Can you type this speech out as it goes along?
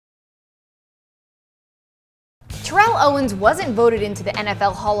Terrell Owens wasn't voted into the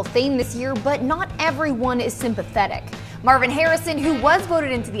NFL Hall of Fame this year, but not everyone is sympathetic. Marvin Harrison, who was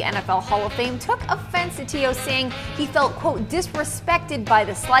voted into the NFL Hall of Fame, took offense to T.O. saying he felt, quote, disrespected by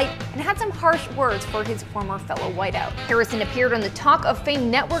the slight and had some harsh words for his former fellow whiteout. Harrison appeared on the Talk of Fame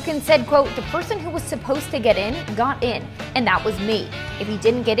network and said, quote, the person who was supposed to get in, got in, and that was me. If he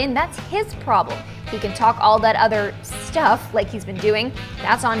didn't get in, that's his problem. He can talk all that other stuff like he's been doing,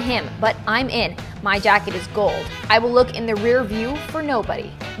 that's on him, but I'm in. My jacket is gold. I will look in the rear view for nobody.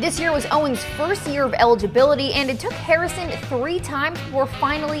 This year was Owens' first year of eligibility, and it took Harrison 3 times before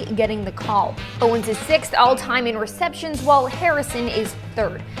finally getting the call. Owens is 6th all-time in receptions, while Harrison is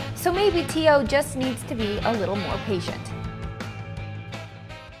 3rd. So maybe T.O. just needs to be a little more patient.